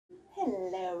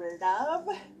Hello, love.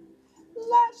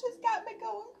 Lashes got me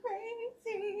going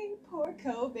crazy. Poor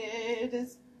COVID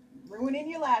is ruining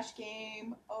your lash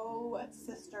game. Oh,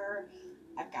 sister,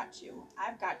 I've got you.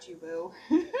 I've got you, boo.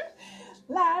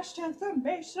 Lash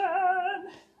transformation.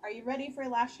 Are you ready for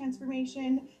lash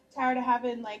transformation? Tired of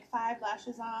having like 5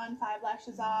 lashes on, 5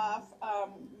 lashes off,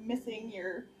 missing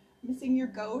your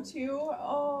go-to?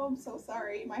 Oh, I'm so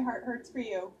sorry. My heart hurts for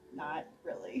you. Not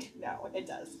really. No, it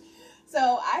does.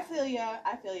 So I feel ya,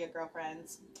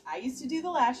 girlfriends. I used to do the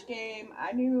lash game.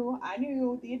 I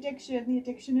knew the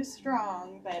addiction is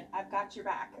strong, but I've got your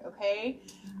back, okay?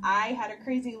 I had a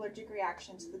crazy allergic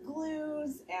reaction to the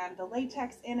glues and the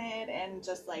latex in it, and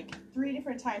just like 3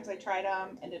 different times I tried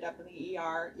them, ended up in the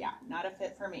ER. Yeah, not a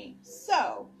fit for me.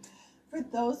 So for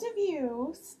those of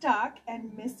you stuck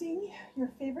and missing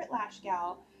your favorite lash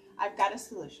gal, I've got a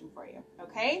solution for you,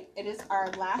 okay? It is our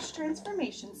lash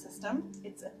transformation system.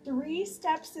 It's a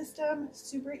 3-step system,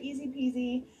 super easy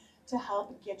peasy to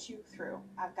help get you through.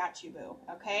 I've got you, boo,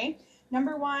 okay?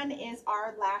 Number 1 is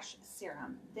our lash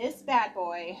serum. This bad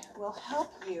boy will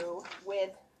help you with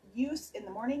use in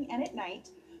the morning and at night.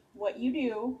 What you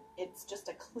do, it's just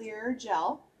a clear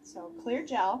gel. So clear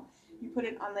gel, you put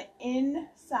it on the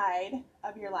inside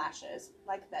of your lashes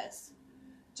like this.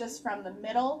 Just from the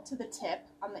middle to the tip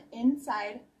on the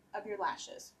inside of your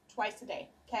lashes twice a day,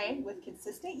 okay? With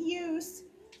consistent use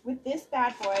with this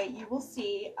bad boy, you will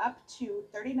see up to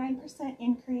 39%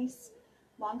 increase,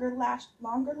 longer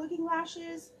looking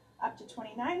lashes up to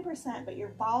 29%, but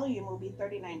your volume will be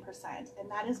 39%, and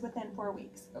that is within 4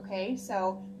 weeks, okay?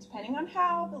 So depending on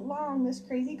how long this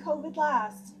crazy COVID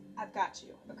lasts, I've got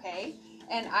you, okay?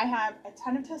 And I have a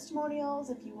ton of testimonials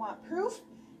if you want proof.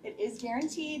 It is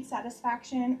guaranteed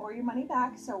satisfaction or your money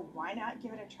back, so why not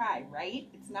give it a try, right?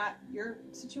 It's not, your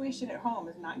situation at home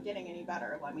is not getting any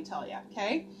better, let me tell you,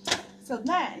 okay? So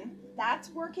then,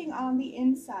 that's working on the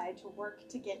inside to work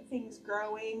to get things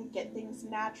growing, get things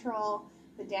natural,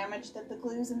 the damage that the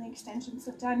glues and the extensions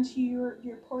have done to your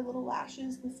poor little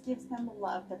lashes, this gives them the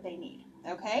love that they need,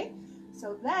 okay?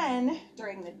 So then,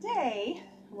 during the day,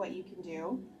 what you can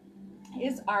do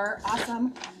is our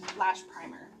awesome lash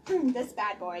primer. This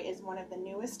bad boy is one of the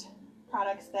newest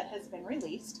products that has been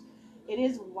released. It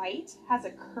is white, has a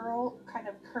kind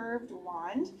of curved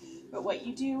wand, but what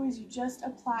you do is you just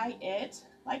apply it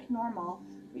like normal,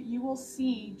 but you will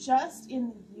see just in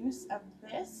the use of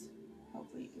this,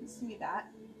 hopefully you can see that,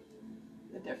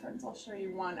 the difference. I'll show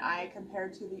you one eye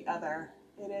compared to the other.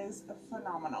 It is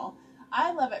phenomenal.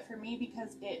 I love it for me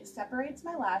because it separates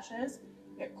my lashes,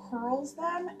 it curls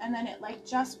them, and then it like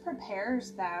just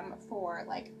prepares them for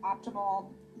like optimal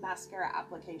mascara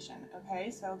application, okay?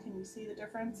 So can you see the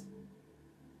difference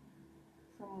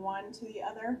from one to the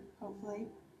other? Hopefully.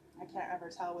 I can't ever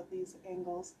tell with these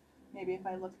angles. Maybe if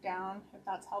I look down, if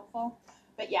that's helpful.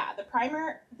 But yeah, the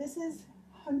primer, this is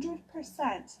 100%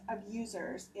 of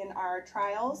users in our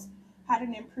trials had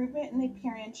an improvement in the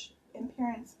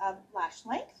appearance of lash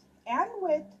length and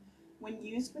width when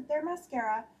used with their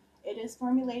mascara. It is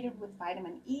formulated with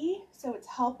vitamin E, so it's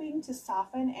helping to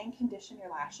soften and condition your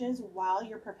lashes while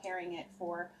you're preparing it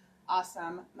for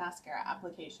awesome mascara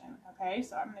application, okay?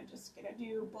 So I'm just gonna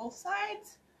do both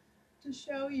sides to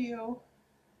show you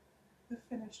the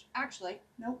finished, actually,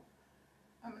 nope.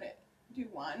 I'm gonna do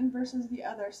one versus the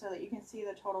other so that you can see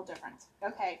the total difference.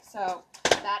 Okay, so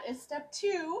that is step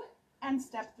 2 and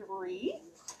step 3.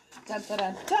 Dun, dun,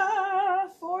 dun, dun,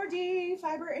 4D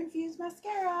fiber infused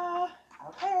mascara.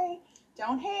 Okay,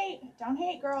 don't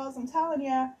hate girls, I'm telling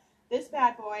you, this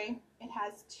bad boy, it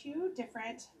has 2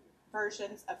 different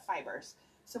versions of fibers.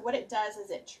 So what it does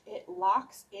is it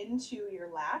locks into your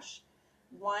lash.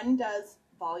 One does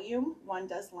volume, one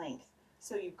does length.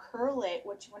 So you curl it,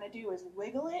 what you want to do is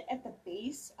wiggle it at the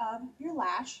base of your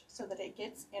lash so that it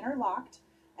gets interlocked,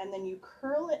 and then you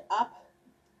curl it up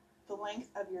the length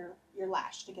of your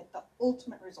lash to get the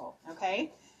ultimate result,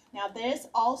 okay? Now this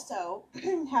also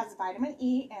has vitamin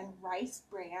E and rice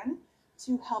bran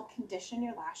to help condition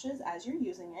your lashes as you're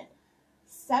using it.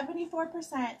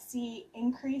 74% see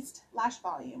increased lash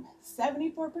volume.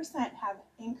 74% have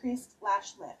increased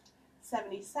lash lift.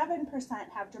 77%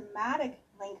 have dramatic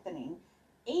lengthening.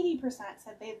 80%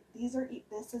 said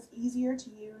this is easier to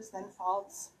use than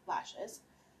false lashes.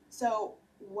 So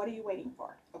what are you waiting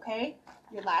for, okay?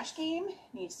 Your lash game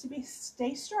needs to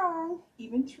stay strong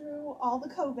even through all the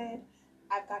COVID.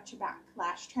 I've got your back.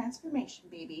 Lash transformation,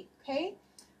 baby, okay?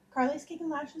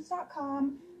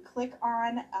 KarlisKickinLashes.com. Click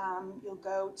on, you'll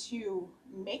go to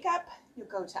makeup, you'll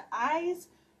go to eyes,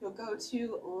 you'll go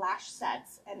to lash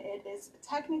sets, and it is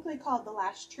technically called the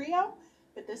lash trio,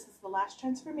 but this is the lash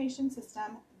transformation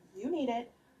system. You need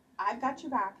it. I've got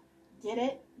your back. Get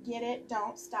it,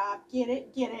 don't stop, get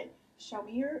it. Show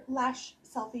me your lash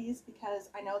selfies because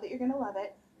I know that you're going to love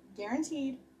it.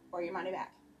 Guaranteed, or your money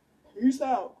back. Peace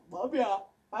out. Love ya.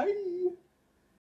 Bye.